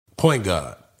Point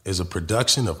Guard is a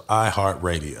production of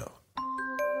iHeartRadio.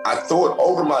 I throw it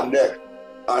over my neck,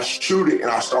 I shoot it, and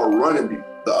I start running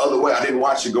the other way. I didn't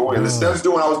watch it go in. Instead of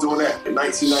I was doing that in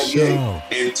 1998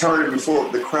 and turning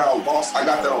before the crowd lost. I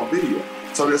got that on video.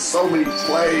 So there's so many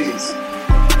plays.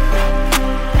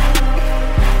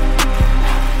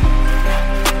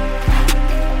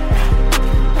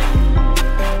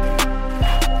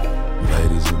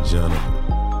 Ladies and gentlemen,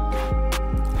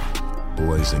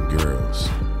 boys and girls,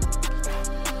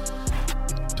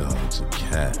 dogs and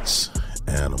cats,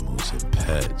 animals and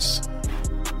pets,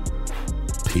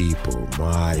 people,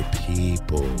 my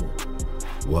people,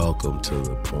 welcome to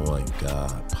the Point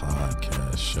Guard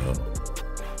Podcast Show,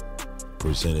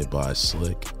 presented by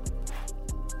Slick.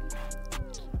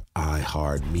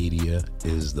 iHeartMedia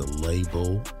is the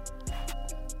label.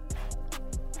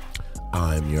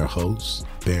 I'm your host,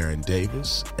 Baron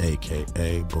Davis,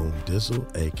 a.k.a. Boom Dizzle,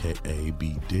 a.k.a.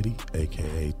 B. Diddy,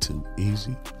 a.k.a. Too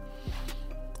Easy.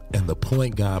 And the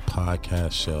Point Guard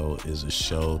Podcast Show is a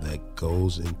show that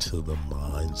goes into the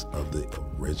minds of the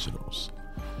originals.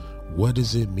 What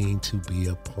does it mean to be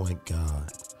a point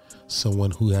guard?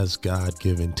 Someone who has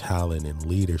God-given talent and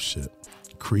leadership,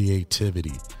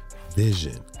 creativity,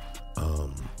 vision,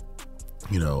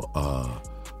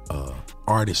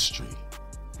 artistry,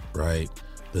 right?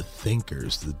 The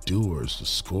thinkers, the doers, the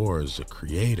scorers, the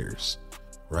creators,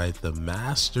 right? The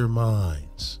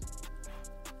masterminds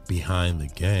behind the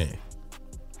game.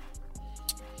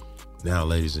 Now,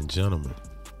 ladies and gentlemen,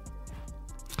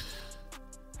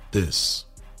 this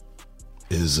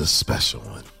is a special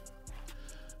one.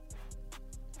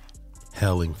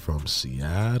 Hailing from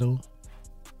Seattle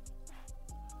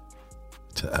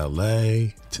to LA,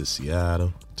 to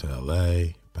Seattle, to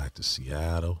LA, back to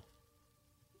Seattle.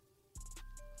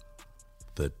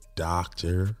 The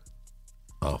Doctor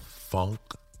of Funk,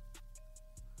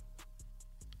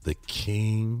 the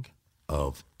King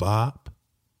of Bop,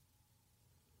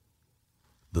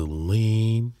 the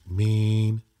lean,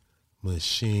 mean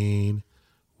machine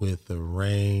with the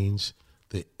range,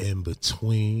 the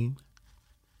in-between,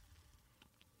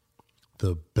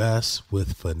 the best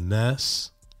with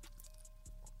finesse,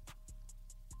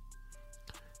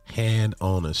 hand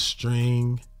on a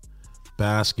string,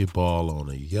 basketball on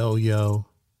a yo-yo,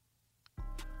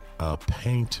 a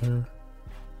painter,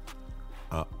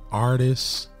 a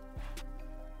artist,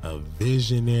 a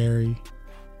visionary,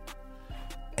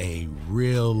 a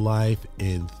real life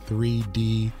in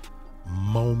 3D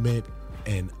moment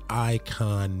and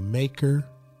icon maker,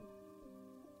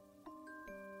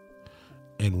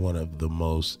 and one of the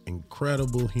most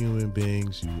incredible human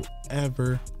beings you will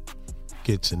ever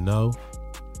get to know,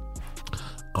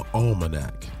 an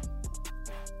almanac,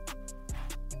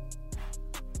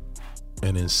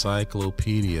 an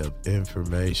encyclopedia of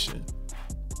information,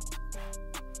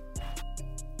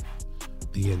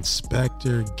 the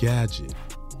Inspector Gadget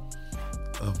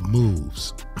of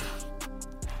moves,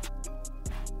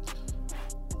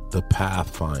 the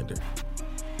Pathfinder,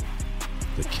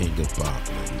 the King of Bop,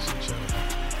 ladies and gentlemen,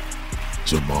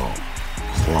 Jamal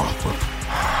Crawford.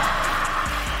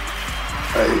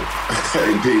 Hey,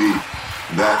 Petey,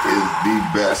 that is the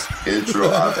best intro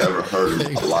I've ever heard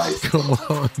in my life. Come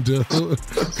on, dude.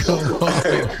 Come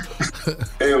on.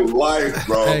 In life,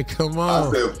 bro. Hey, come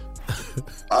on.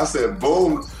 I said,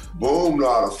 boom, know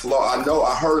how to flow. I know,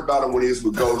 I heard about him when he was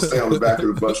with Golden State on the back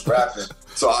of the bus rapping.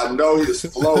 So I know his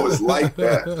flow is like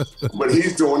that. But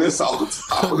he's doing this off the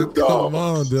top of the dome. Come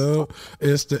on, dude.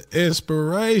 It's the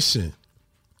inspiration.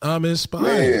 I'm inspired.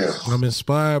 Man. I'm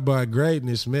inspired by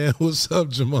greatness, man. What's up,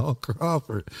 Jamal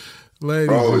Crawford?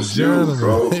 Ladies and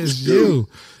gentlemen, it's you.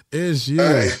 It's you.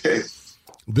 Hey.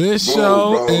 This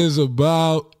show is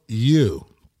about you.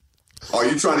 Oh,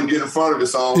 you trying to get in front of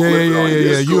this all?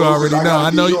 Yeah. You already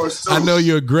know. I know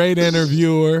you're a great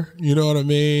interviewer. You know what I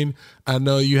mean? I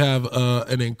know you have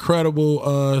an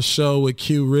incredible show with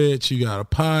Q Rich. You got a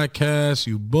podcast.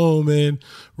 You booming,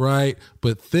 right?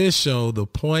 But this show, the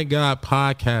Point Guard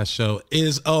Podcast Show,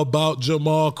 is about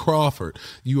Jamal Crawford.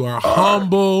 You are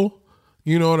humble.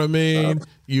 You know what I mean?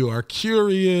 You are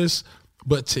curious.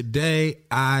 But today,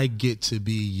 I get to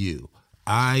be you.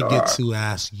 I get to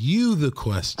ask you the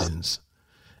questions,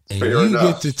 and Fair enough.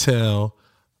 get to tell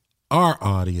our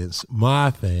audience,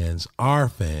 my fans, our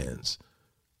fans,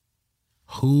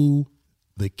 who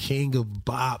the King of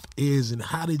Bop is and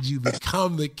how did you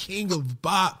become the King of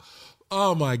Bop.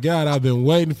 Oh, my God, I've been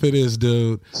waiting for this,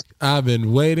 dude. I've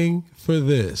been waiting for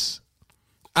this.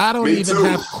 I don't even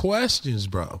have questions,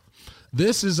 bro.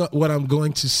 This is what I'm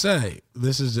going to say.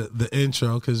 This is the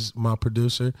intro because my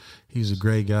producer, he's a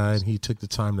great guy, and he took the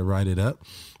time to write it up.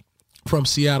 From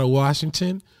Seattle,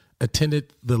 Washington,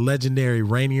 attended the legendary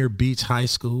Rainier Beach High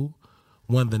School,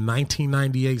 won the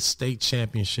 1998 state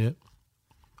championship,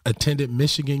 attended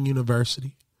Michigan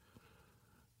University,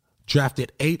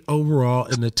 drafted 8 overall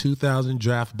in the 2000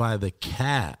 draft by the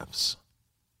Cavs,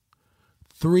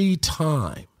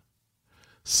 3-time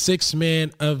Sixth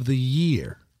Man of the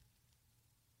Year,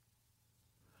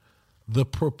 the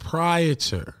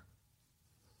proprietor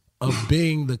of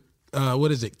being the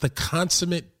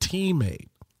consummate teammate,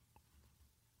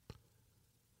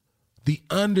 the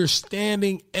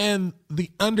understanding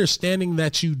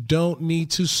that you don't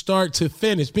need to start to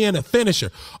finish, being a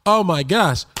finisher. Oh my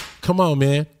gosh. Come on,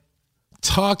 man.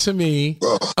 Talk to me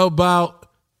about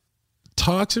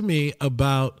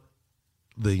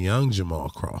the young Jamal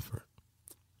Crawford.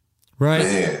 Right?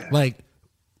 Man. Like,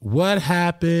 what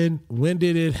happened? When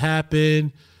did it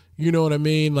happen? You know what I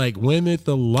mean? Like, when did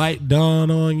the light dawn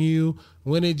on you?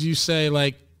 When did you say,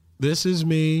 like, this is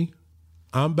me,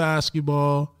 I'm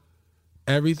basketball,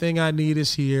 everything I need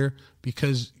is here,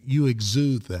 because you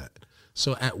exude that.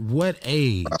 So at what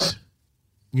age,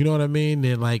 you know what I mean,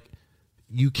 then, like,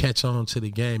 you catch on to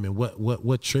the game, and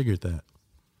what triggered that?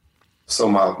 So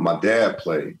my dad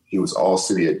played. He was all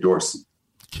city at Dorsey.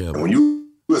 Killer. And when you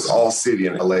was all city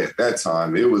in LA at that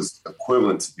time, it was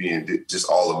equivalent to being just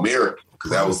all American,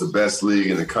 because that was the best league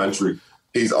in the country.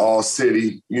 He's all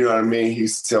city, you know what I mean? He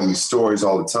used to tell me stories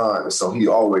all the time. And so he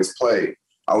always played.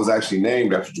 I was actually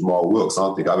named after Jamal Wilkes. I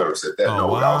don't think I've ever said that.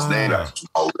 Oh, I was named after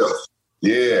Jamal Wilkes.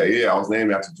 Yeah, I was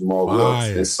named after Jamal Wilkes.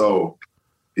 And so,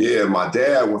 yeah, my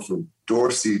dad went from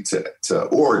Dorsey to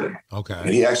Oregon. Okay.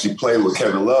 And he actually played with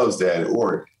Kevin Love's dad at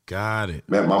Oregon. Got it.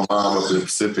 Met my mom up in the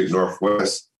Pacific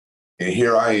Northwest. And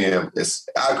here I am.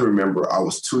 I can remember I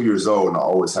was 2 years old and I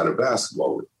always had a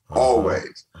basketball with me.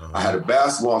 Always. I had a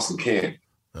basketball and some candy.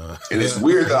 And it's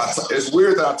weird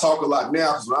that I talk a lot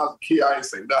now, because when I was a kid, I didn't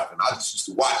say nothing. I just used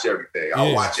to watch everything.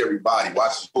 I watch everybody,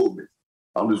 watch the movement.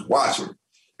 I'm just watching.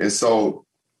 And so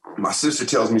my sister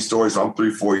tells me stories when I'm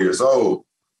 3, 4 years old,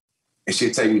 and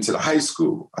she'd take me to the high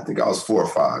school. I think I was 4 or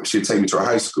 5. She'd take me to her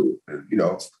high school. And, you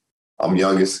know, I'm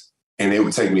youngest, and they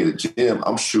would take me to the gym.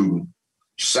 I'm shooting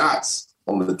shots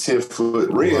on the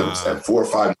 10-foot rims at 4 or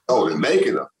 5 years old and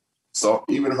making them. So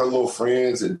even her little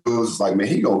friends and dudes was like, man,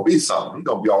 he gonna be something. He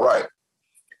gonna be all right.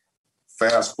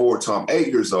 Fast forward to I'm 8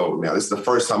 years old now. This is the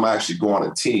first time I actually go on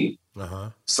a team.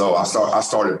 So I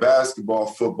started basketball,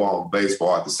 football, and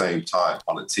baseball at the same time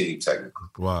on a team, technically.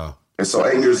 Wow. And so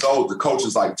 8 years old, the coach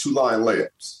is like 2-line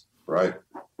layups, right?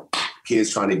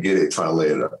 Kids trying to get it, trying to lay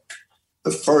it up.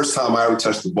 The first time I ever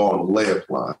touched the ball on the layup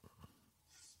line,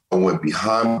 I went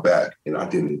behind my back and I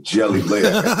did a jelly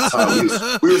layup. At the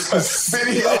time we was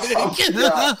sitting up.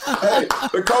 Hey,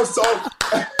 the coach told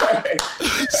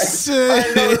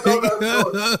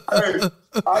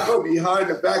I go behind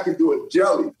the back and do a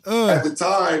jelly. At the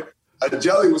time, a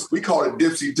jelly we called it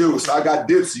dipsy do. So I got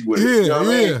dipsy with it. You know what I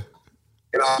mean?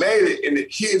 And I made it, and the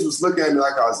kids was looking at me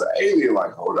like I was an alien,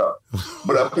 like, hold up.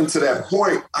 But up until that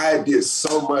point, I did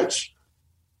so much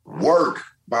work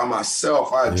by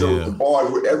myself. I drove the ball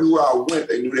everywhere I went.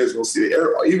 They knew they was gonna see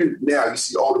it. Even now, you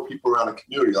see older people around the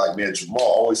community like, man, Jamal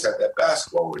always had that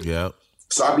basketball with him. Yeah.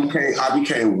 So I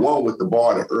became one with the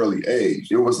ball at an early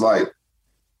age. It was like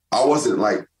I wasn't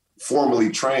like formally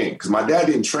trained, because my dad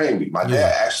didn't train me. My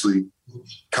dad actually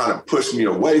kind of pushed me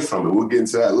away from it. We'll get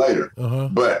into that later.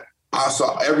 But I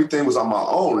saw everything was on my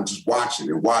own and just watching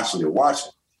and watching and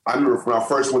watching. I remember when I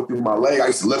first went through my leg, I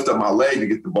used to lift up my leg to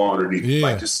get the ball underneath,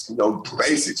 like just, you know,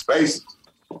 basics.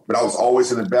 But I was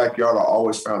always in the backyard. I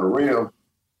always found a rim.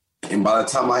 And by the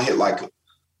time I hit like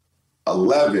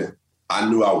 11, I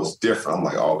knew I was different. I'm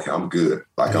like, oh, okay, I'm good.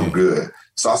 Like, I'm good.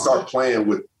 So I started playing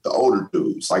with the older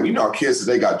dudes. Like, you know, our kids,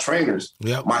 they got trainers.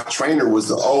 My trainer was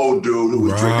the old dude who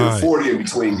was drinking 40 in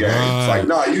between games. Like,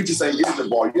 no, you just ain't getting the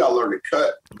ball. You got to learn to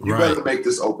cut. You better make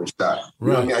this open shot. You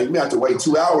know what I mean? You may have to wait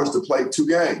 2 hours to play 2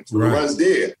 games. The run's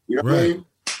dead. You know what I mean?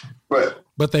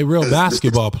 But they real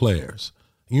basketball players.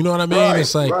 You know what I mean?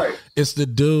 It's like, it's the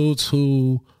dudes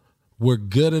who were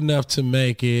good enough to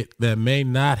make it that may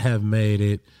not have made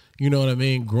it. You know what I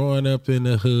mean? Growing up in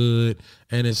the hood,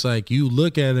 and it's like you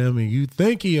look at him and you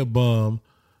think he a bum,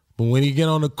 but when he get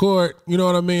on the court, you know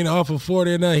what I mean? Off of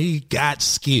 40 and now, he got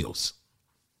skills.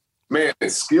 Man,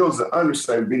 skills are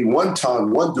understatement. One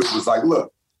time, one dude was like,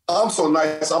 look, I'm so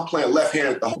nice, I'm playing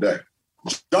left-handed the whole day.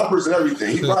 Jumpers and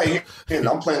everything. He right-handed,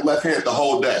 I'm playing left-handed the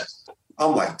whole day.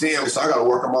 I'm like, damn, so I got to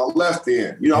work on my left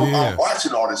end. You know, I'm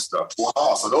watching all this stuff.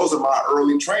 Wow. So those are my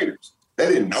early trainers. They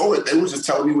didn't know it. They were just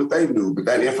telling me what they knew. But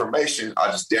that information,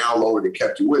 I just downloaded and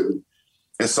kept it with me.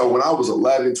 And so when I was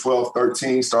 11, 12,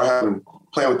 13, started having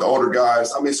playing with the older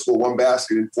guys. I may score one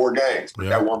basket in 4 games, but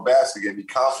that one basket gave me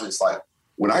confidence. Like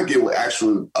when I get with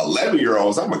actual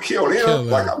 11-year-olds, I'm gonna kill them.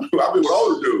 Like I be with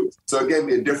older dudes. So it gave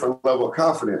me a different level of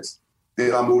confidence.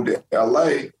 Then I moved to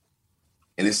LA,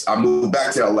 and I moved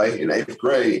back to LA in 8th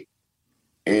grade,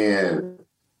 and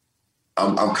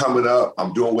I'm coming up.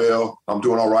 I'm doing well. I'm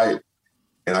doing all right.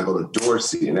 And I go to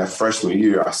Dorsey, and that freshman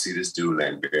year, I see this dude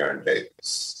named Baron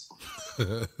Davis.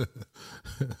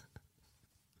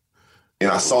 And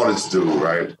I saw this dude,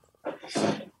 right?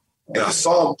 And I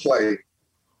saw him play,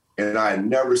 and I had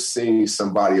never seen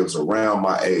somebody that was around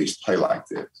my age play like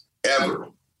this, ever.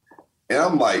 And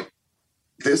I'm like,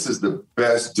 this is the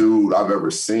best dude I've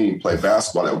ever seen play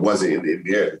basketball that wasn't in the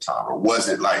NBA at the time, or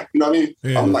wasn't like, you know what I mean?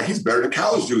 Yeah. I'm like, he's better than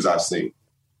college dudes I've seen.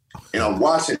 And I'm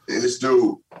watching, and this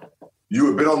dude, you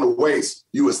had been on the weights,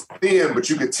 you was thin, but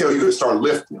you could tell you had started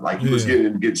lifting. Like you was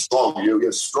getting strong, you were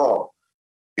getting strong.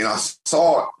 And I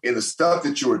saw in the stuff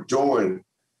that you were doing,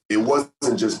 it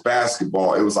wasn't just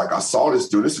basketball. It was like, I saw this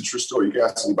dude. This is a true story. You can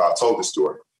ask me about, I told this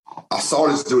story. I saw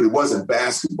this dude. It wasn't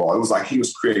basketball. It was like he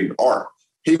was creating art.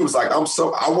 He was like, I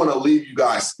want to leave you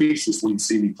guys speechless when you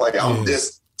see me play. I'm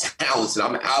this talented.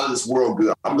 I'm out of this world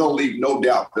good. I'm going to leave no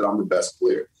doubt that I'm the best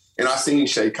player. And I seen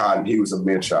Shea Cotton. He was a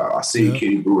man-child. I seen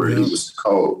Kenny Brewer. He was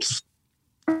cold.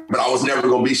 But I was never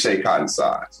going to be Shea Cotton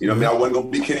size. You know what I mean? I wasn't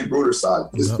going to be Kenny Brewer size.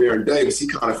 Because Baron Davis, he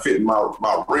kind of fit in my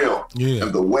realm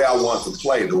of the way I wanted to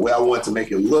play, the way I wanted to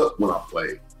make it look when I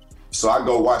played. So I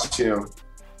go watch him.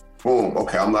 Boom.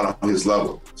 Okay, I'm not on his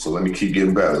level. So let me keep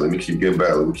getting better. Let me keep getting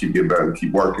better. Let me keep getting better and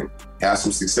keep working. Have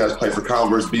some success, play for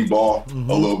Converse, B-ball, a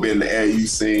little bit in the AAU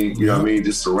scene, you know what I mean?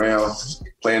 Just around,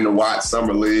 playing the Watts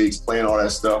Summer Leagues, playing all that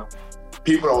stuff.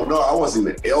 People don't know I wasn't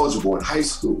even eligible in high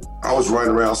school. I was running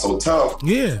around so tough.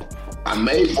 Yeah. I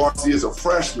made varsity as a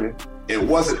freshman and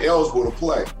wasn't eligible to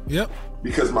play. Yep.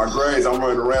 Because my grades, I'm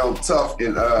running around tough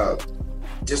and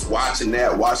just watching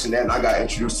that, and I got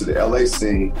introduced to the LA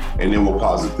scene, and then we'll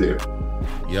pause it there.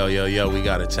 Yo, we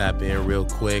got to tap in real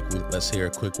quick. Let's hear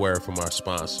a quick word from our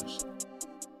sponsors.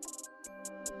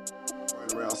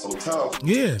 Running around so tough.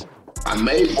 Yeah. I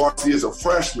made varsity as a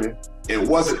freshman and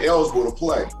wasn't eligible to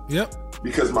play. Yep.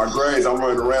 Because my grades, I'm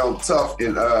running around tough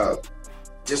and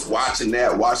just watching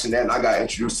that, and I got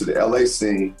introduced to the LA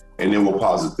scene, and then we'll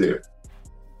pause it there.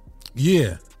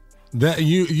 Yeah. That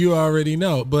you already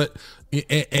know, but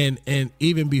and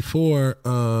even before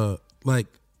like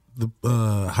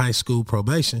the high school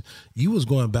probation, you was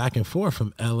going back and forth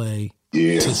from LA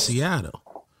to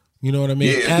Seattle. You know what I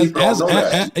mean?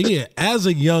 As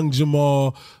a young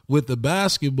Jamal with the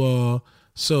basketball.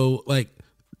 So like,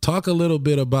 talk a little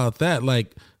bit about that.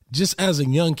 Like, just as a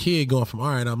young kid going from, all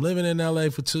right, I'm living in LA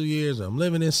for 2 years, I'm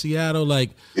living in Seattle.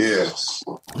 Like,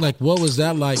 like what was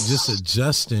that like? Just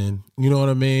adjusting. You know what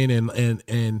I mean?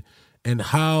 And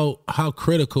how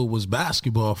critical was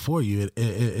basketball for you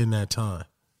in that time?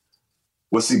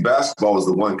 Well, see, basketball was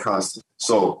the one constant.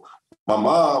 So my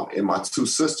mom and my 2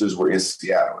 sisters were in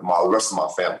Seattle, and the rest of my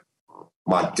family.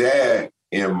 My dad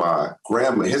and my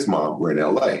grandma, his mom, were in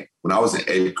LA. When I was in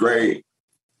 8th grade,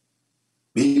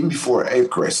 even before 8th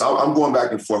grade. So I'm going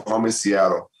back and forth. I'm in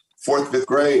Seattle. 4th, 5th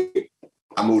grade,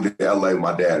 I moved to LA with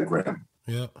my dad and grandma.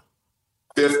 Yeah.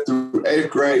 5th through 8th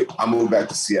grade, I moved back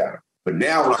to Seattle. But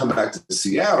now when I come back to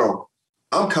Seattle,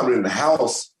 I'm coming in the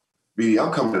house.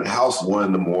 I'm coming in the house 1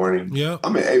 in the morning. Yeah.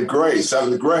 I'm in 8th grade,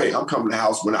 7th grade. I'm coming to the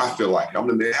house when I feel like it. I'm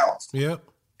in the house. Yeah.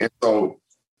 And so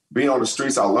being on the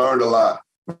streets, I learned a lot.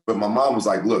 But my mom was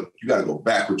like, look, you got to go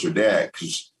back with your dad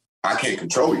because I can't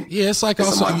control you. Yeah, it's like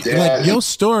also like your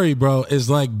story, bro,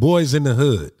 is like Boys in the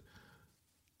Hood.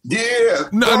 Yeah.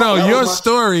 No, your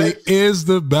story is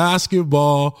the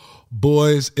basketball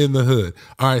Boys in the Hood.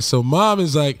 All right, so mom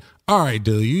is like, all right,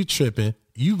 dude, you tripping.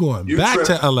 You going back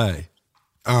to LA.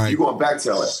 All right. You going back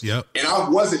to LA. Yep. And I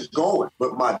wasn't going,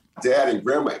 but my dad and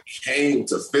grandma came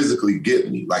to physically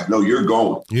get me. Like, no, you're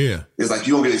going. Yeah. It's like,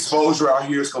 you don't get exposure out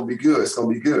here. It's going to be good. It's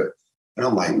going to be good. And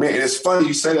I'm like, man, it's funny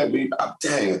you say that, but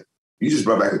dang, you just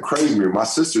brought back a crazy mirror. My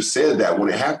sister said that when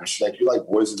it happened. She's like, you're like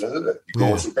Boys in the Hood. You're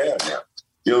going with your dad now.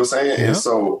 You know what I'm saying? Yeah. And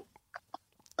so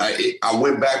I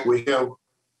went back with him,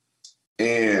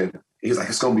 and he's like,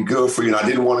 it's going to be good for you. And I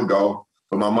didn't want to go,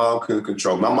 but my mom couldn't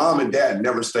control me. My mom and dad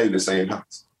never stayed in the same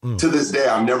house. To this day,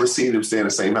 I've never seen them stay in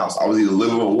the same house. I was either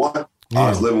living with one or I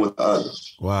was living with the other.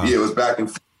 Wow. Yeah, it was back and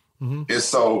forth. And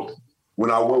so when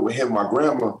I went with him, my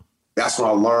grandma, that's when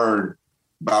I learned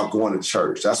about going to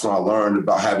church. That's when I learned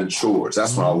about having chores.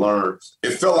 That's when I learned.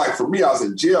 It felt like for me, I was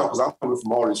in jail because I'm coming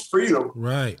from all this freedom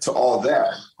to all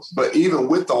that. But even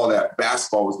with all that,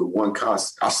 basketball was the one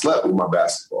constant. I slept with my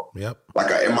basketball. Yep. Like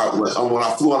when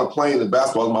I flew on a plane, the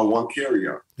basketball was my one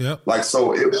carry-on. Yep. Like,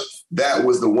 so that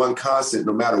was the one constant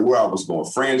no matter where I was going.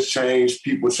 Friends changed,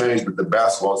 people changed, but the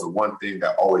basketball is the one thing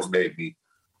that always made me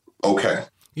okay.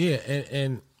 Yeah,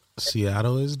 and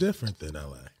Seattle is different than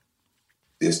LA.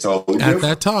 It's totally different. At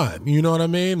that time, you know what I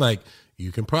mean? Like,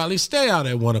 you can probably stay out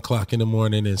at 1 o'clock in the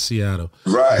morning in Seattle.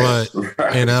 Right.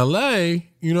 But in LA,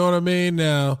 you know what I mean?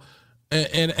 Now,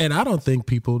 and I don't think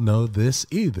people know this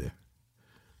either.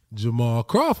 Jamal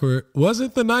Crawford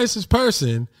wasn't the nicest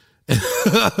person,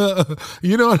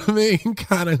 you know what I mean?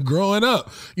 Kind of growing up,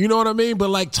 you know what I mean? But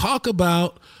like, talk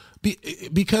about,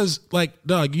 because like,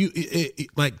 dog,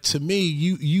 like to me,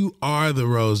 you are the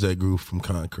rose that grew from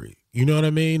concrete. You know what I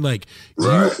mean? Like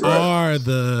are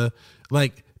the,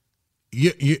 like,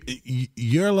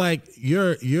 you're like,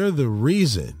 you're the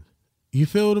reason. You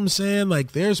feel what I'm saying?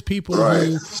 Like, there's people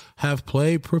who have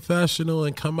played professional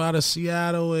and come out of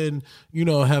Seattle and, you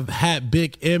know, have had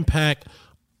big impact,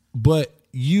 but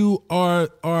you are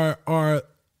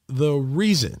the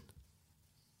reason.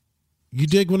 You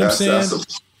dig what I'm saying?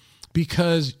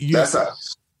 Because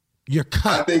you're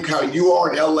cut. I think how you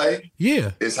are in LA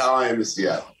is how I am in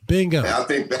Seattle. Bingo. And I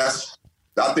think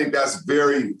that's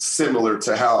very similar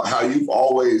to how you've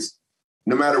always,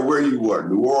 no matter where you were,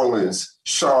 New Orleans,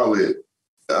 Charlotte,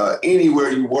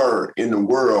 anywhere you were in the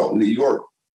world, New York,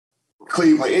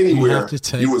 Cleveland, anywhere,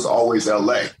 you was always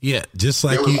LA. Yeah, just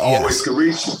like you. It was always could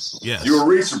reach you. Yes. You were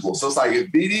reachable. So it's like if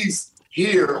BD's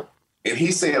here and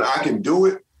he's saying I can do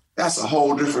it, that's a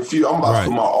whole different view. I'm about to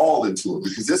put my all into it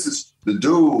because this is the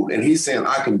dude and he's saying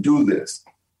I can do this.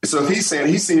 So if he's saying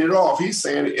he's seen it all, if he's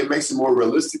saying it, it makes it more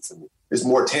realistic to me. It's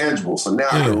more tangible. So now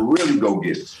I can really go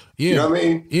get it. Yeah. You know what I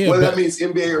mean? Yeah, whether that means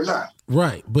NBA or not.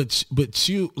 Right. But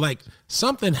you, like,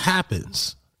 something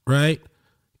happens, right?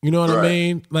 You know what I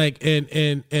mean? Like,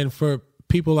 and for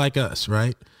people like us,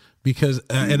 right? Because,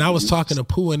 and I was talking to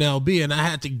Pooh and LB, and I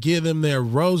had to give them their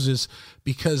roses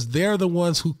because they're the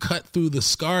ones who cut through the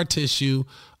scar tissue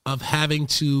of having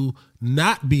to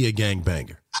not be a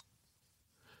gangbanger.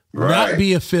 Not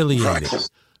be affiliated,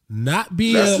 not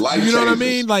be you know what I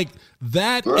mean? Like,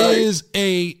 that is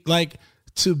like,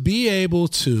 to be able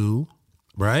to,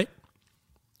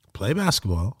 play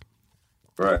basketball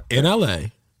in LA,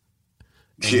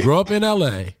 grow up in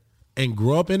LA and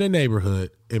grow up in a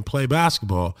neighborhood and play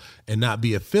basketball and not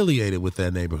be affiliated with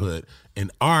that neighborhood in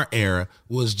our era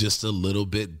was just a little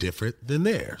bit different than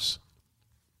theirs.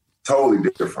 Totally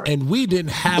different. And we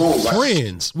didn't have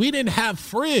friends. We didn't have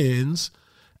friends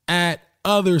at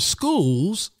other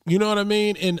schools, you know what I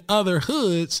mean, in other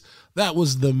hoods. That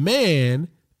was the man.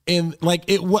 And like,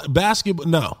 basketball,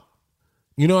 no.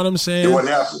 You know what I'm saying?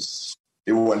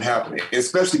 It wasn't happening.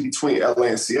 Especially between LA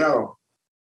and Seattle.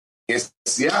 In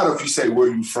Seattle, if you say where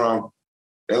you from,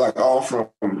 they're like, oh,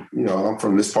 I'm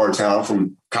from this part of town. I'm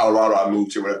from Colorado. I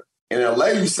moved here. Whatever. In LA,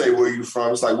 you say where you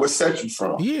from. It's like, what set you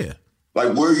from? Yeah.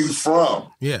 Like, where are you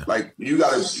from? Yeah. Like, you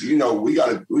gotta, we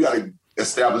gotta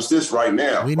establish this right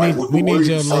now. We need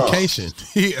your location.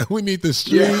 Yeah, we need the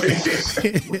street.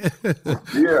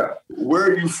 Yeah.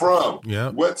 Where are you from? Yeah.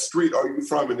 What street are you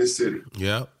from in this city?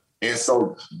 Yeah. And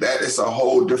so that is a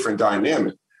whole different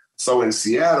dynamic. So in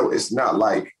Seattle, it's not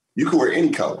like you can wear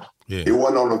any color. Yeah. It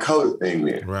wasn't on the color thing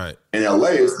there. Right. In LA,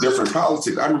 it's different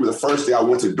politics. I remember the first day I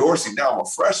went to Dorsey. Now I'm a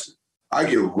freshman. I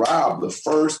get robbed the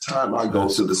first time I go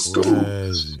to the school.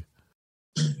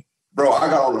 Bro, I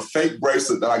got on a fake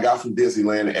bracelet that I got from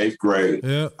Disneyland in 8th grade.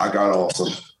 Yeah. I got on some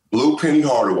blue Penny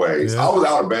Hardaways. Yeah. I was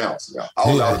out of bounds. I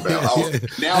was out of bounds.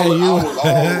 I was all the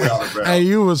way out of bounds. Hey,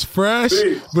 you was fresh,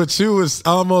 but you was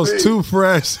almost too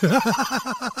fresh.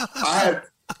 I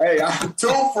had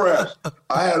too fresh.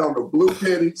 I had on the blue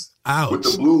pennies with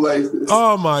the blue laces.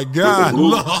 Oh, my God.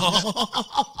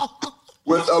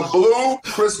 With a blue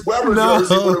Chris Webber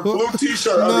jersey with a blue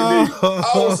T-shirt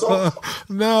underneath.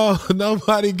 No,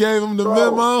 nobody gave him the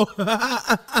memo.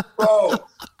 Bro,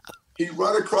 he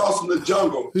run across from the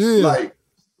jungle. Yeah. Like,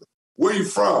 where you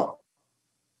from?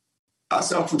 I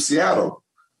said, I'm from Seattle.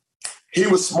 He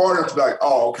was smart enough to be like,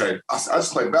 oh, okay. I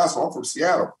just play basketball. I'm from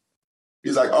Seattle.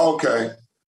 He's like, oh, okay.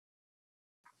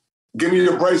 Give me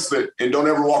your bracelet and don't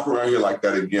ever walk around here like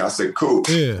that again. I said, cool.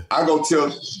 Yeah. I go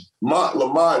tell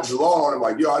Lamont Jalal on him,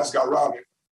 like, yo, I just got robbed.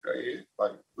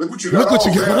 Like, look what you got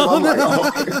on. Like,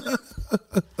 okay.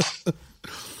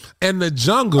 And the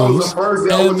jungles,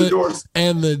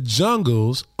 and the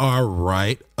jungles are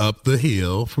right up the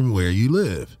hill from where you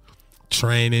live.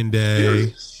 training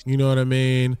day. You know what I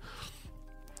mean?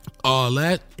 All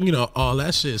that, all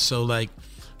that shit. So like,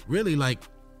 really, like,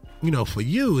 for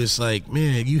you, it's like,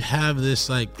 man, you have this,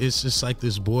 like, it's just like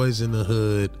this boys in the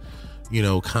hood,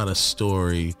 kind of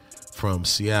story from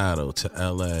Seattle to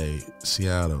LA,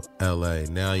 Seattle, LA.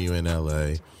 Now you're in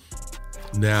LA.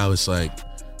 Now it's like,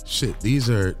 shit,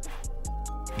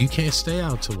 you can't stay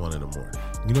out till 1 a.m.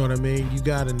 You know what I mean? You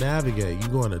got to navigate. You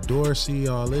going to Dorsey,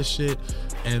 all this shit.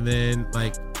 And then,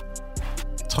 like,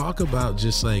 talk about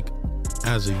just, like,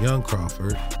 as a young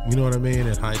Crawford, you know what I mean?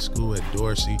 In high school at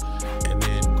Dorsey, and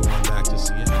then going back to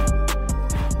Seattle.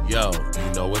 Yo,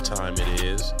 you know what time it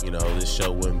is. This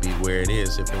show wouldn't be where it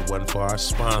is if it wasn't for our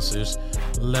sponsors.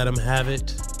 Let them have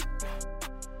it.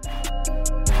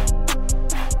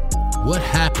 What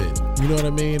happened? You know what I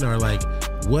mean? Or like,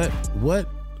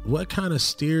 what kind of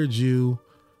steered you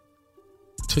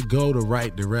to go the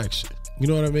right direction? You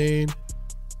know what I mean?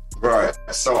 Right.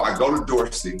 So I go to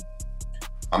Dorsey.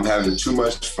 I'm having too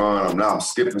much fun. I'm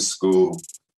skipping school.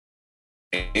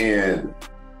 And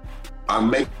I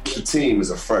make the team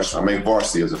as a freshman. I made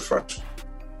varsity as a freshman.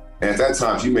 And at that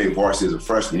time, if you made varsity as a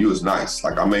freshman, you was nice.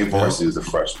 Like, I made varsity as a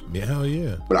freshman. Yeah, hell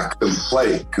yeah. But I couldn't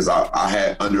play because I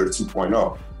had under a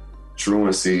 2.0.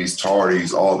 Truancies,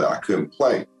 tardies, all that. I couldn't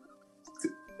play.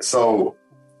 So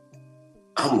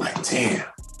I'm like, damn.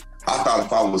 I thought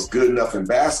if I was good enough in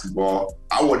basketball,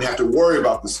 I wouldn't have to worry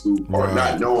about the school part,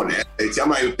 not knowing the SAT. I'm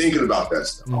not even thinking about that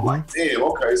stuff. I'm like, damn,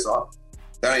 okay, so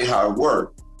that ain't how it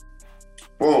worked.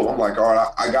 Boom, I'm like, all right,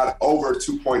 I got over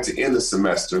 2 points to end the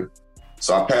semester.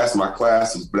 So I passed my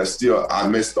classes, but I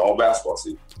missed the all basketball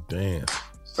season. Damn.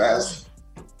 Fast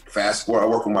forward, I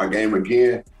work on my game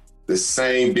again. The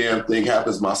same damn thing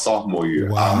happens my sophomore year.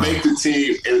 Wow. I make the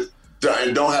team and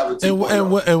don't have a team.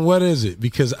 And what is it?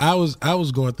 Because I was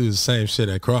going through the same shit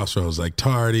at Crossroads, like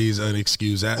tardies,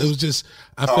 unexcused. It was just,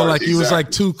 I felt like you was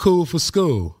like too cool for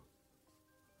school.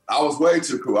 I was way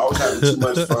too cool. I was having too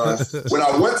much fun. When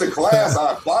I went to class,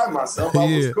 I applied myself. I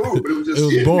was cool, but it was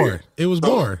just boring. It was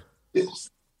boring. It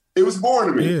was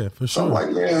boring to me. Yeah, for sure. So I'm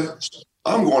like, man,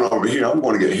 I'm going over here. I'm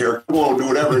going to get a haircut. I'm going to do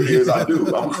whatever it is I do.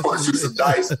 I'm going to shoot some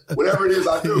dice. Whatever it is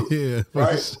I do. Yeah,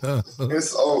 right? Sure. And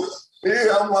so,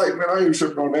 yeah, I'm like, man, I ain't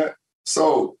tripping on that.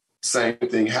 So same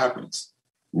thing happens.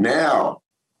 Now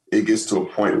it gets to a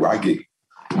point where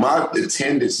my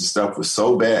attendance and stuff was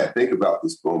so bad. Think about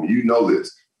this, Boom. You know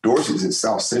this. Dorsey's in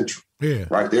South Central. Yeah.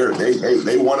 Right there.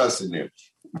 They want us in there.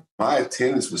 My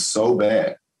attendance was so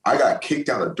bad. I got kicked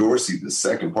out of Dorsey the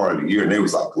second part of the year, and they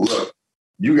was like, look,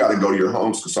 you got to go to your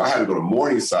home school. So I had to go to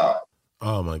Morningside.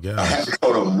 Oh, my God. I had to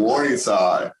go to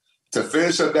Morningside to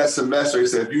finish up that semester. He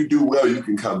said, if you do well, you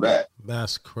can come back.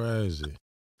 That's crazy.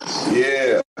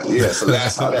 Yeah. So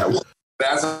that's how that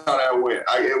went.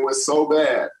 It was so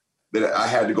bad that I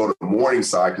had to go to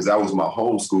Morningside because that was my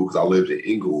home school because I lived in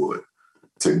Inglewood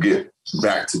to get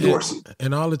back to Dorsey.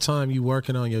 And all the time you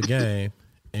working on your game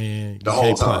and you the whole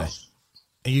can't time. play.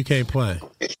 And you can't play.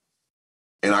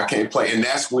 And I can't play. And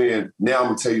that's when, now I'm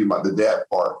going to tell you about the dad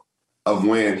part of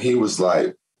when he was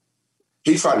like,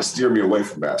 he tried to steer me away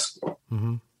from basketball.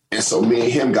 Mm-hmm. And so me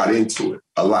and him got into it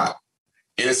a lot.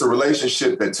 And it's a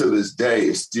relationship that to this day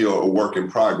is still a work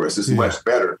in progress. It's much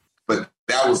better. But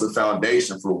that was the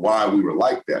foundation for why we were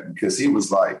like that, because he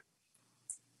was like,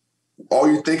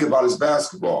 all you think about is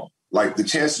basketball. Like the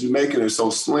chances you're making are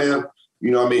so slim,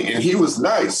 you know what I mean? And he was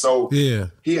nice. So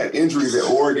he had injuries at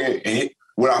Oregon. And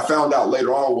what I found out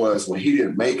later on was when he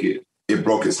didn't make it, it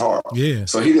broke his heart. Yeah.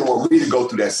 So he didn't want me to go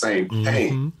through that same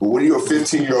pain. Mm-hmm. But when you're a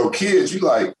 15-year-old kid, you're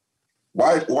like,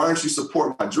 why aren't you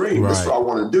supporting my dream? Right. That's what I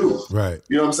want to do. Right.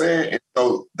 You know what I'm saying? And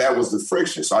so that was the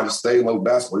friction. So I just stayed in love with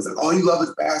basketball. He's like, all you love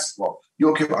is basketball. You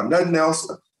don't care about nothing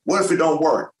else. What if it don't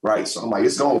work? Right. So I'm like,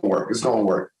 it's going to work. It's going to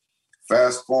work.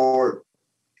 Fast forward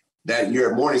that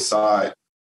year at Morningside,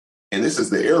 and this is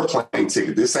the airplane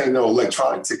ticket. This ain't no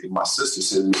electronic ticket. My sister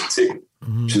sent me a ticket.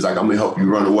 Mm-hmm. She's like, I'm going to help you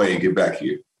run away and get back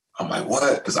here. I'm like,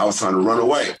 what? Because I was trying to run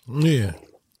away. Yeah.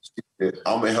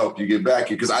 I'm going to help you get back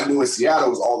here. Because I knew in Seattle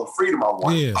was all the freedom I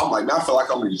wanted. Yeah. I'm like, now I feel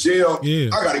like I'm in jail. Yeah.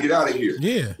 I got to get out of here.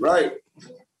 Yeah. Right?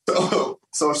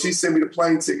 So she sent me the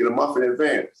plane ticket a month in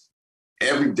advance.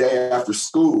 Every day after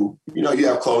school, you know, you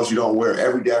have clothes you don't wear.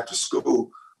 Every day after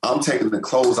school, I'm taking the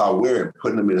clothes I wear and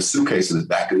putting them in a suitcase in the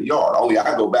back of the yard. Only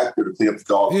I go back there to clean up the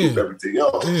dog poop, everything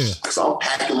else. Yeah. So I'm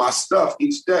packing my stuff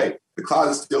each day. The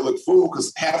closet still look full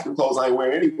because half the clothes I ain't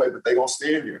wearing anyway, but they gonna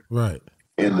stay in here. Right.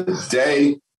 And the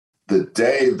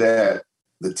day that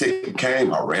the ticket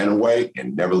came, I ran away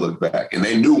and never looked back. And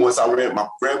they knew once I ran, my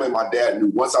grandma and my dad knew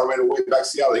once I ran away back to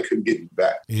Seattle, they couldn't get me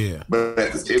back. Yeah. But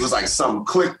it was like something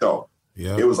clicked though.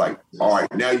 Yeah. It was like, all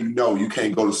right, now you know you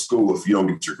can't go to school if you don't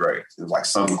get your grades. It was like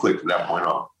something clicked from that point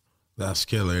on. That's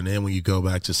killer. And then when you go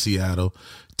back to Seattle,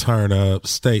 turn up,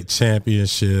 state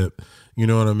championship, you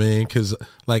know what I mean? Because,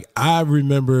 like, I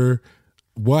remember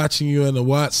watching you in the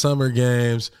Watt Summer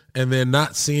Games and then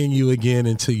not seeing you again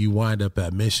until you wind up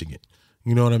at Michigan.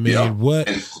 You know what I mean?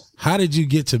 Yeah. How did you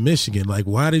get to Michigan? Like,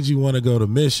 why did you want to go to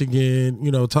Michigan?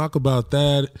 You know, talk about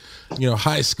that. You know,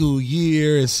 high school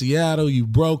year in Seattle, you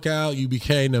broke out, you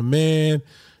became a man.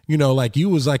 You know, like you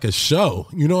was like a show.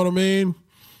 You know what I mean?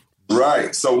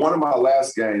 Right. So one of my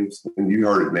last games, and you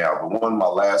heard it now, but one of my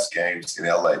last games in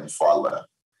LA before I left,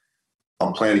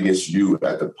 I'm playing against you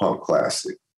at the Pump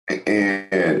Classic.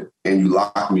 And you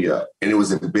locked me up, and it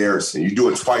was embarrassing. You do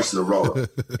it twice in a row.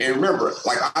 And remember,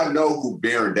 like, I know who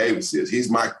Baron Davis is.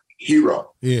 He's my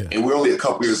hero. Yeah. And we're only a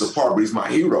couple years apart, but he's my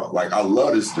hero. Like, I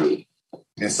love this dude.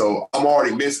 And so I'm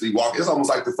already mentally walking. It's almost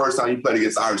like the first time you played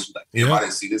against Irish. Like, I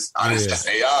didn't see this. I didn't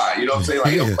see AI. You know what I'm saying?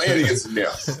 Like, I'm playing against him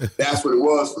now. That's what it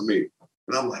was for me.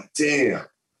 And I'm like, damn.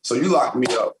 So you locked me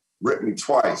up, ripped me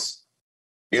twice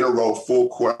in a row, full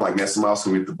court. I'm like, man, somebody else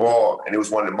can get the ball. And it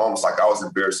was one of the moments like I was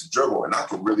embarrassed to dribble, and I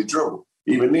could really dribble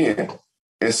even then.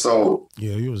 And so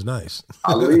he was nice.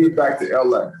 I leave back to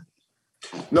LA.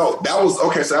 No, that was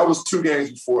okay. So that was 2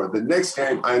 games before. The next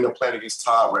game, I ended up playing against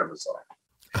Todd Ramazar.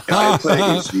 And I didn't play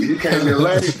against you. You came in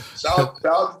late. Shout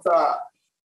out to Todd.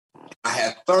 I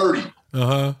had 30.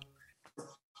 Uh-huh. And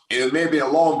it may be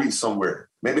in Long Beach somewhere.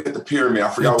 Maybe at the Pyramid. I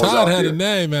forgot what was Todd out had there. A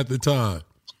name at the time.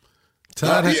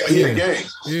 Todd had a game.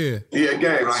 Yeah. He had a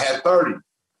game. I had 30.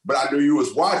 But I knew you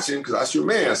was watching because that's your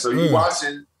man. So you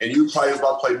watching, and you probably was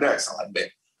about to play next.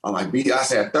 I'm like, B, I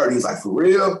said 30. He's like, for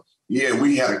real? Yeah,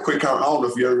 we had a quick conversation. I don't know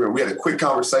if you ever remember. We had a quick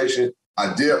conversation.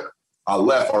 I dipped. I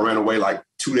left. I ran away like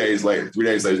 2 days later, 3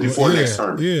 days later, before the next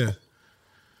tournament. Yeah.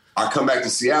 I come back to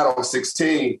Seattle at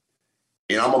 16,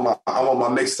 and I'm on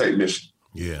my mixtape mission.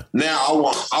 Yeah. Now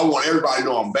I want everybody to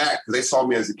know I'm back because they saw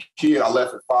me as a kid. I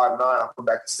left at 5'9". I come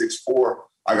back to 6'4".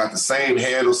 I got the same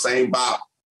handle, same bop.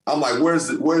 I'm like, where's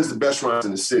the best runs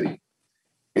in the city?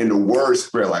 And the word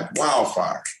spread like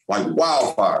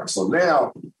wildfire. So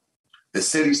now the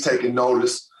city's taking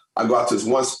notice. I go out to this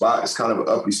one spot. It's kind of an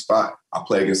uppy spot. I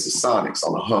play against the Sonics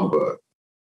on a humbug.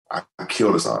 I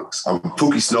kill the Sonics.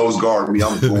 Pookie Snow's guarding me.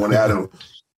 I'm going at him.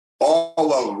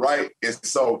 All of them, right? And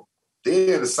so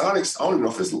then the Sonics, I don't even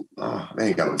know if it's, they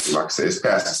ain't got nothing. Like I said, it's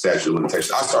past the statute of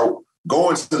limitations. I start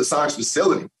going to the Sonics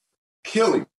facility,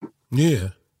 killing. Yeah.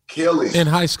 Killing. In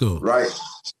high school. Right.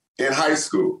 In high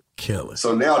school. Killing.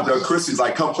 So now Doug Christie's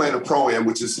like, come play in the Pro-Am,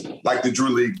 which is like the Drew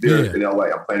League there in LA.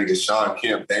 I'm playing against Sean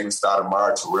Kemp, Damon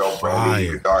Stoudemire, Terrell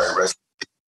Brandon,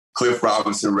 Cliff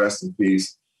Robinson, rest in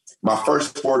peace. My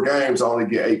first 4 games, I only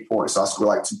get 8 points. So I score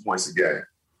like 2 points a game.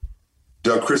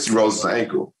 Doug Christie rolls his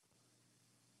ankle.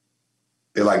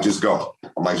 They're like, just go.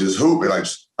 I'm like, just hoop. They're like,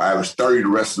 I averaged 30 the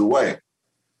rest of the way.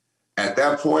 At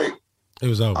that point, it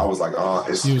was over. I was like,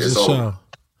 it's over.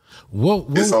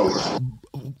 It's over.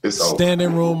 It's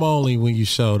standing room only when you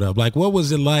showed up. Like, what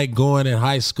was it like going in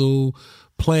high school,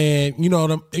 playing? You know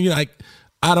what like,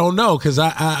 I don't know, because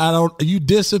I don't. You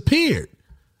disappeared.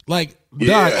 Like,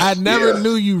 Doug, I never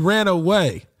knew you ran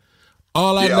away.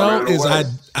 All I know is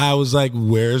I was like,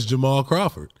 where's Jamal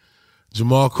Crawford?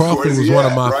 Jamal Crawford was one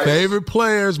of my favorite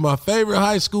players, my favorite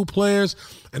high school players.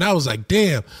 And I was like,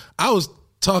 damn, I was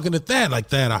talking to Thad like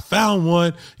that. I found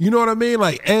one. You know what I mean?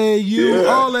 Like,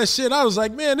 all that shit. I was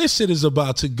like, man, this shit is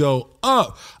about to go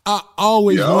up. I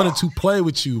always wanted to play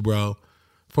with you, bro.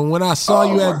 From when I saw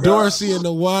you at Dorsey in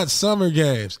the Watt Summer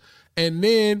Games. And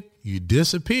then you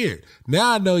disappeared.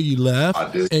 Now I know you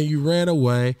left and you ran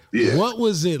away. Yeah. What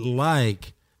was it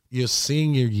like your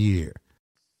senior year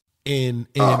in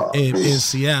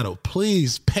Seattle?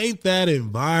 Please paint that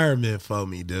environment for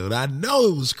me, dude. I know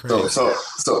it was crazy.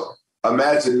 So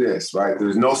imagine this, right?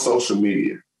 There's no social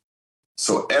media.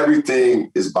 So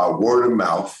everything is by word of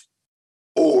mouth,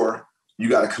 or you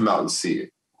got to come out and see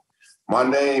it. My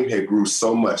name had grew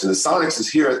so much, and the Sonics is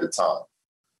here at the time.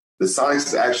 The Sonics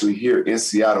is actually here in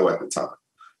Seattle at the time.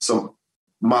 So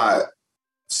my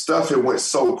stuff had went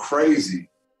so crazy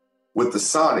with the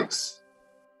Sonics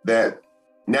that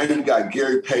now you got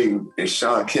Gary Payton and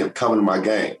Sean Kemp coming to my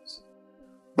games.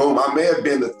 Boom, I may have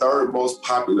been the 3rd most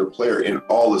popular player in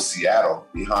all of Seattle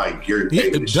behind Gary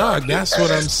Payton and Sean Kemp. That's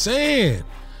what I'm saying.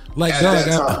 Like, at that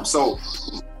time. So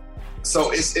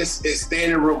it's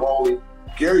standing room only.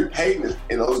 Gary Payton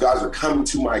and those guys are coming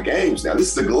to my games now. This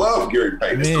is the glove, Gary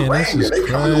Payton. It's the Ranger. They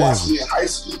come to watch me in high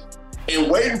school and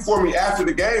waiting for me after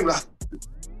the game.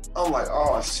 I'm like,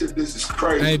 oh shit, this is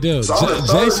crazy. Hey, dude, so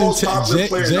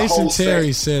Jason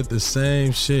Terry said the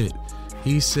same shit.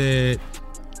 He said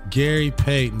Gary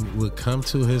Payton would come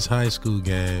to his high school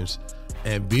games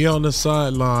and be on the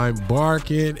sideline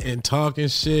barking and talking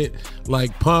shit,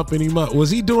 like pumping him up.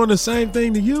 Was he doing the same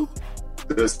thing to you?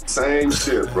 The same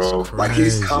shit, bro. Like,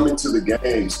 he's coming to the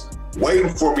games,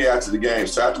 waiting for me after the game.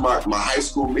 So after my high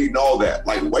school meeting, all that,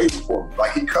 like waiting for me.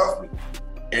 Like, he cuffed me.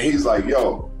 And he's like,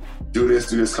 yo, do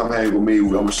this, come hang with me.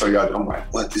 I'm gonna show y'all. I'm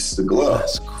like, what? This is the glove.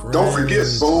 Don't forget,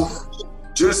 boom.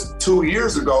 Just 2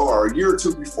 years ago or a year or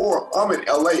two before, I'm in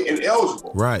LA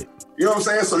ineligible. Right. You know what I'm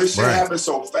saying? So this shit happened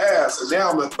so fast, and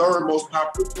now I'm the third most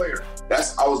popular player.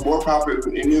 I was more popular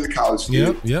than any of the college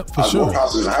kids. Yep, I was more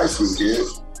popular than high school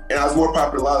kids, and I was more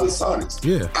popular than a lot of the Sonics.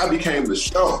 Yeah. I became the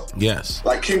show. Yes.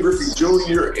 Like Ken Griffey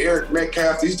Jr., Eric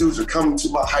Metcalf, these dudes are coming to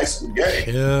my high school game.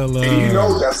 Hella. And you know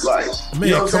what that's like. Man,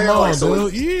 you know what come on, like, so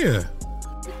dude.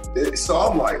 Yeah. So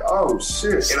I'm like, oh,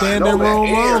 shit. Standing room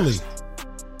only.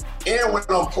 And when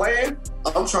I'm playing,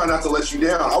 I'm trying not to let you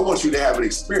down. I want you to have an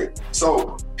experience.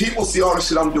 So people see all the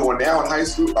shit I'm doing now in high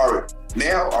school, or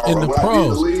now, or in the when pros, I be in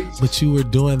the league. But you were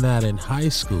doing that in high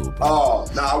school, bro. Oh,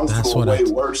 no, I was doing way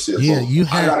worse shit. Yeah,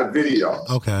 I got a video.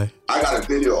 Okay. I got a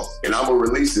video, and I'm going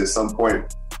to release it at some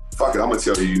point. Fuck it, I'm going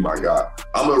to tell you, my God.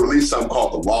 I'm going to release something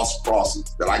called The Lost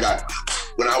Crosses that I got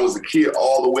when I was a kid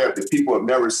all the way up that people have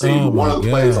never seen. One of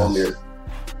the plays on there.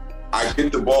 I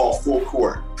get the ball full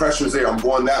court. Pressure's there. I'm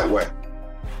going that way.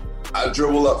 I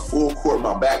dribble up full court,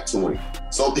 my back to him.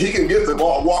 So he can get the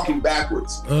ball walking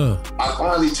backwards. I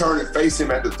finally turn and face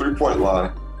him at the three-point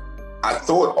line. I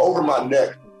throw it over my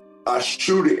neck. I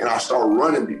shoot it, and I start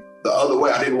running the other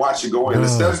way. I didn't watch it go in. The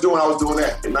Steph's doing, I was doing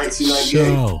that in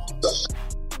 1998.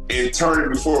 And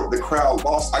turning before the crowd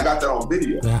lost. I got that on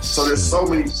video. So there's so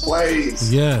many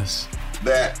plays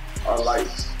that are like,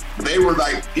 they were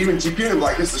like, even GP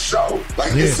like, it's a show.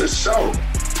 Like, it's a show.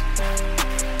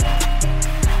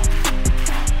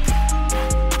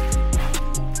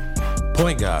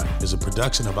 Point Guard is a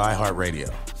production of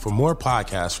iHeartRadio. For more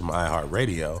podcasts from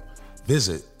iHeartRadio,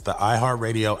 visit the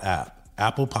iHeartRadio app,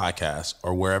 Apple Podcasts,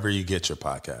 or wherever you get your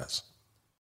podcasts.